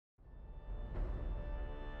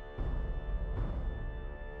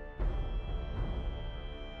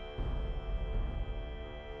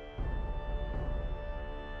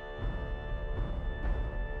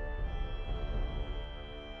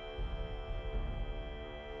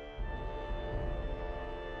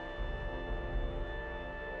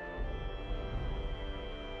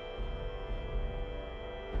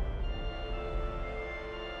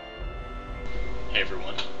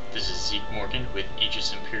everyone, this is Zeke Morgan with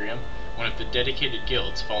Aegis Imperium, one of the dedicated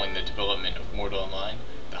guilds following the development of Mortal Online,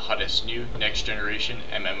 the hottest new next-generation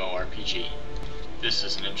MMORPG. This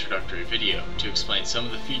is an introductory video to explain some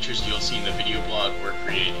of the features you'll see in the video blog we're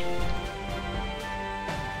creating.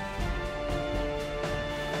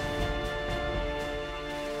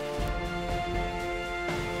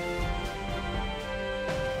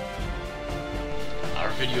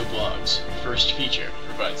 Our video blog's first feature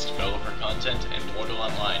provides developer content and Mortal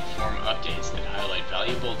Online forum updates that highlight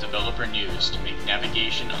valuable developer news to make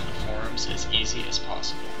navigation on the forums as easy as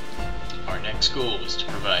possible. Our next goal is to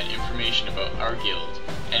provide information about our guild,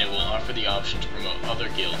 and it will offer the option to promote other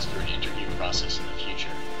guilds through an interview process in the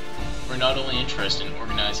future. We're not only interested in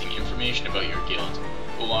organizing information about your guild,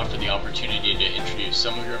 we'll offer the opportunity to introduce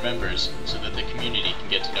some of your members so that the community can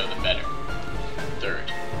get to know them better.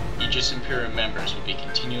 Third, Aegis Imperium members will be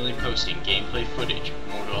continually posting gameplay footage of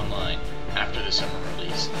Mortal Online after the summer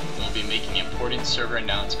release, and will be making important server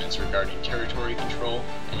announcements regarding territory control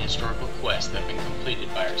and historical quests that have been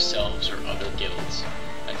completed by ourselves or other guilds.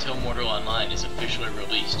 Until Mortal Online is officially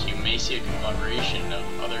released, you may see a conglomeration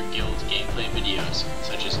of other guild gameplay videos,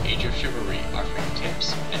 such as Age of Chivalry offering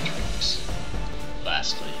tips and tricks.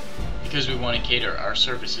 Lastly, because we want to cater our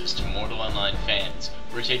services to Mortal Online fans,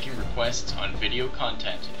 we're taking requests on video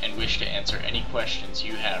content and wish to answer any questions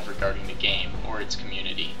you have regarding the game or its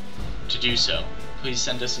community. To do so, please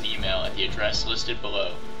send us an email at the address listed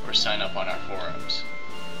below or sign up on our forums.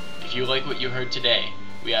 If you like what you heard today,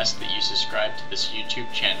 we ask that you subscribe to this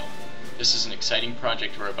YouTube channel. This is an exciting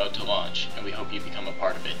project we're about to launch, and we hope you become a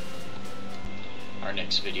part of it. Our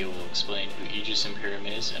next video will explain who Aegis Imperium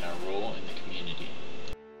is and our role in the community.